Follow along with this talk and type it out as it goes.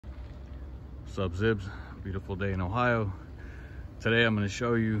Sub Zibs, beautiful day in Ohio. Today I'm going to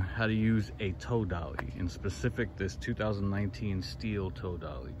show you how to use a tow dolly. In specific, this 2019 steel tow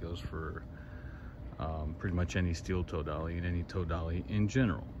dolly goes for pretty much any steel tow dolly and any tow dolly in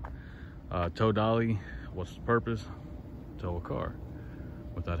general. Tow dolly, what's the purpose? Tow a car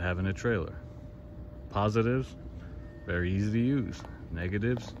without having a trailer. Positives, very easy to use.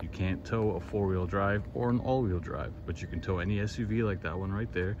 Negatives, you can't tow a four-wheel drive or an all-wheel drive, but you can tow any SUV like that one right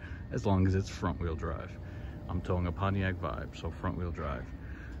there as long as it's front-wheel drive. I'm towing a Pontiac Vibe, so front-wheel drive.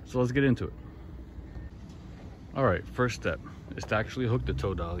 So let's get into it. All right, first step is to actually hook the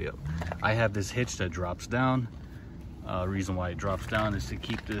tow dolly up. I have this hitch that drops down. Reason why it drops down is to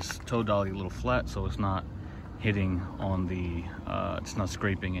keep this tow dolly a little flat so it's not hitting on the, it's not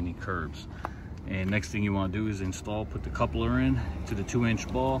scraping any curbs. And next thing you want to do is install, put the coupler in to the 2-inch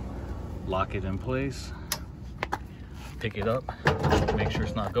ball, lock it in place, pick it up, make sure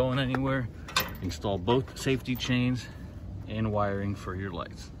it's not going anywhere, install both safety chains and wiring for your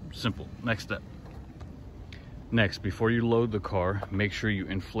lights. Simple. Next step. Next, before you load the car, make sure you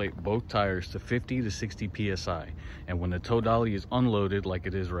inflate both tires to 50 to 60 psi. And when the tow dolly is unloaded like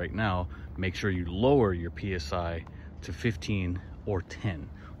it is right now, make sure you lower your psi to 15 or 10.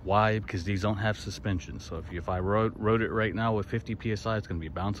 Why? Because these don't have suspension. So if I rode it right now with 50 psi, it's going to be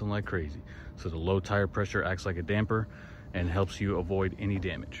bouncing like crazy. So the low tire pressure acts like a damper and helps you avoid any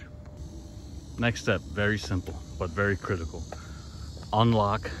damage. Next step, very simple but very critical.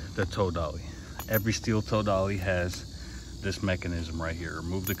 Unlock the tow dolly. Every steel tow dolly has this mechanism right here.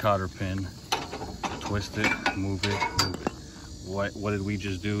 Remove the cotter pin, twist it, move it, move it. What did we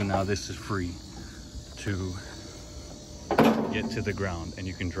just do? Now this is free to get to the ground and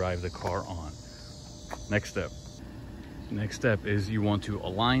you can drive the car on. Next step is you want to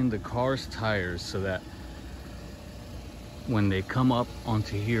align the car's tires so that when they come up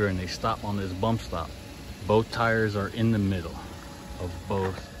onto here and they stop on this bump stop, both tires are in the middle of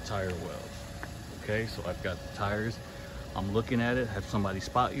both tire wells. Okay, so I've got the tires, I'm looking at it, have somebody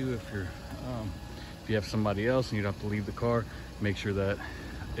spot you. If you have somebody else and you don't have to leave the car, make sure that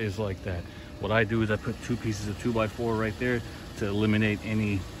is like that. What I do is I put 2 pieces of 2x4 right there to eliminate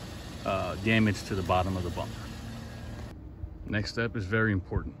any damage to the bottom of the bumper. Next step is very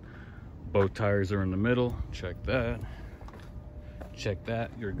important. Both tires are in the middle. Check that. Check that.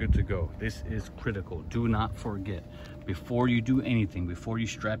 You're good to go. This is critical. Do not forget. Before you do anything, before you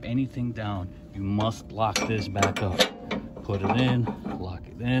strap anything down, you must lock this back up. Put it in, lock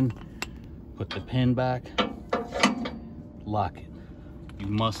it in, put the pin back, lock it. You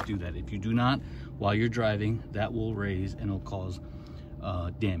must do that. If you do not, while you're driving, that will raise and it'll cause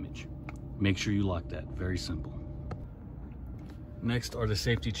damage. Make sure you lock that. Very simple. Next are the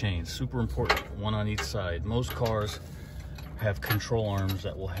safety chains. Super important. One on each side. Most cars have control arms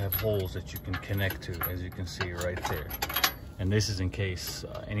that will have holes that you can connect to, as you can see right there. And this is in case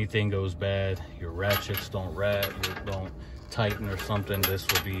anything goes bad, your ratchets don't tighten or something. This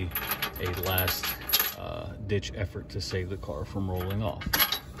will be a last ditch effort to save the car from rolling off.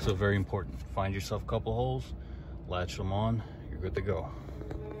 So very important. Find yourself a couple holes, latch them on, you're good to go.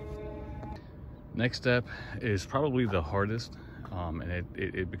 Next step is probably the hardest, and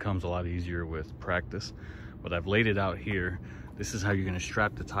it becomes a lot easier with practice, but I've laid it out here. This is how you're going to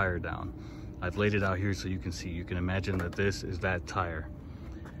strap the tire down. I've laid it out here so you can see. You can imagine that this is that tire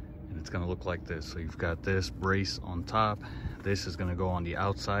and it's going to look like this. So you've got this brace on top. This is going to go on the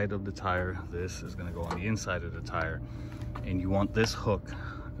outside of the tire. This is going to go on the inside of the tire. And you want this hook,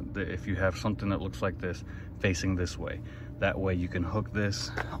 if you have something that looks like this, facing this way. That way you can hook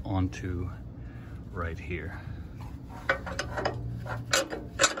this onto right here.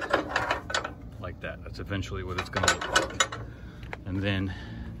 Like that. That's eventually what it's going to look like. And then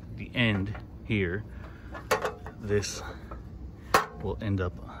the end here, this will end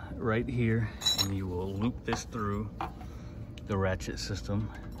up right here, and you will loop this through the ratchet system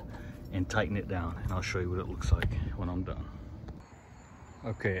and tighten it down, and I'll show you what it looks like when I'm done.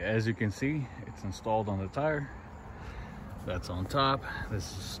 Okay, as you can see, it's installed on the tire. That's on top. This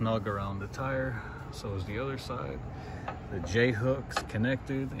is snug around the tire. So is the other side. The J hook's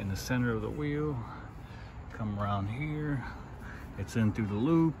connected in the center of the wheel. Come around here. It's in through the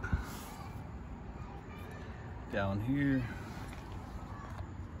loop. Down here.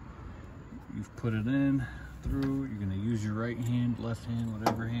 You've put it in through. You're gonna use your right hand, left hand,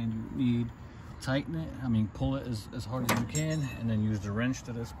 whatever hand you need. Tighten it, pull it as hard as you can, and then use the wrench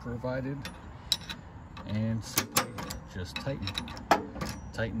that is provided. And simply just tighten.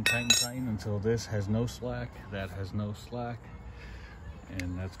 Tighten, tighten, tighten until this has no slack, that has no slack.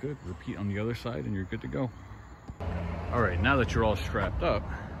 And that's good. Repeat on the other side and you're good to go. All right, now that you're all strapped up,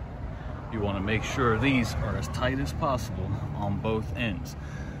 you want to make sure these are as tight as possible on both ends.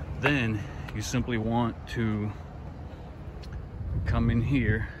 Then you simply want to come in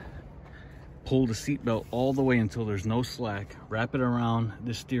here, pull the seat belt all the way until there's no slack, wrap it around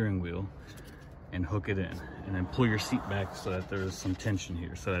the steering wheel and hook it in, and then pull your seat back so that there's some tension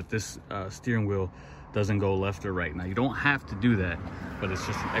here, so that this steering wheel doesn't go left or right. Now you don't have to do that, but it's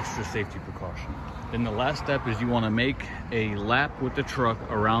just an extra safety precaution. Then the last step is you want to make a lap with the truck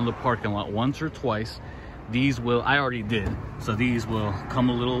around the parking lot once or twice. These will, I already did, so these will come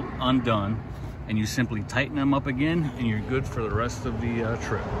a little undone, and you simply tighten them up again and you're good for the rest of the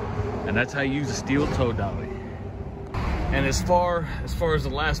trip. And that's how you use a steel tow dolly. And as far as the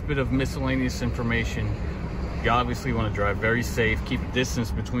last bit of miscellaneous information, you obviously want to drive very safe. Keep a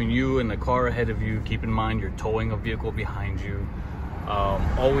distance between you and the car ahead of you. Keep in mind you're towing a vehicle behind you.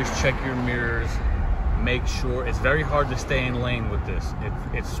 Always check your mirrors. Make sure, it's very hard to stay in lane with this.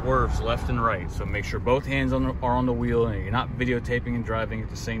 It swerves left and right. So make sure both hands are on the wheel and you're not videotaping and driving at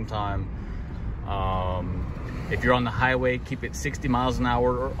the same time. If you're on the highway, keep it 60 miles an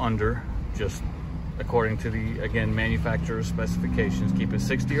hour or under, just according to the, again, manufacturer's specifications. Keep it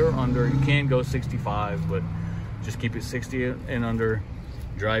 60 or under. You can go 65, but just keep it 60 and under.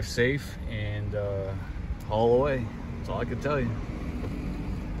 Drive safe and haul away. That's all I can tell you.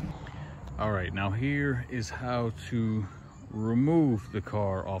 All right, now here is how to remove the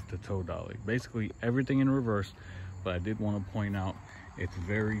car off the tow dolly. Basically everything in reverse, but I did want to point out it's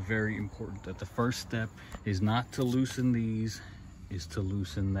very, very important that the first step is not to loosen these, is to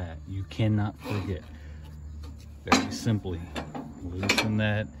loosen that. You cannot forget. Very simply, loosen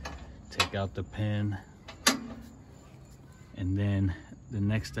that, take out the pin, and then the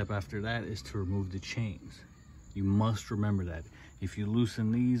next step after that is to remove the chains. You must remember that. If you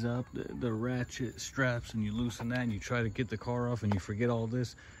loosen these up, the ratchet straps, and you loosen that and you try to get the car off and you forget all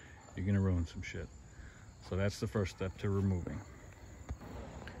this, you're gonna ruin some shit. So that's the first step to removing.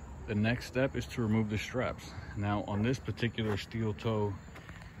 The next step is to remove the straps. Now on this particular steel toe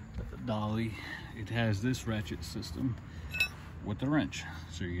dolly, it has this ratchet system with the wrench.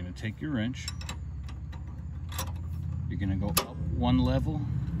 So you're gonna take your wrench, you're gonna go up one level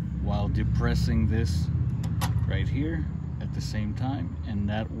while depressing this right here at the same time, and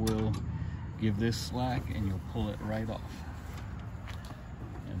that will give this slack and you'll pull it right off.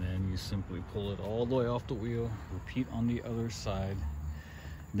 And then you simply pull it all the way off the wheel, repeat on the other side.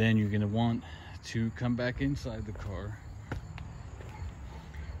 Then you're gonna want to come back inside the car.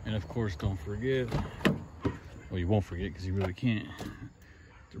 And of course, don't forget, well, you won't forget because you really can't,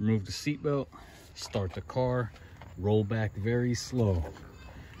 to remove the seatbelt, start the car, roll back very slow.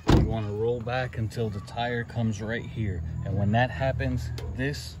 You want to roll back until the tire comes right here. And when that happens,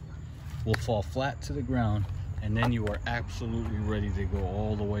 this will fall flat to the ground, and then you are absolutely ready to go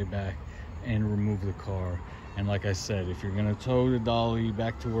all the way back and remove the car. And like I said, if you're going to tow the dolly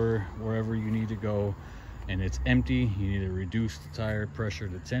back to wherever you need to go and it's empty, you need to reduce the tire pressure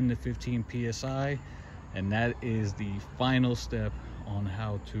to 10 to 15 psi, and that is the final step on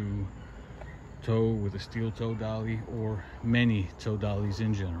how to tow with a steel tow dolly or many tow dollies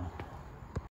in general.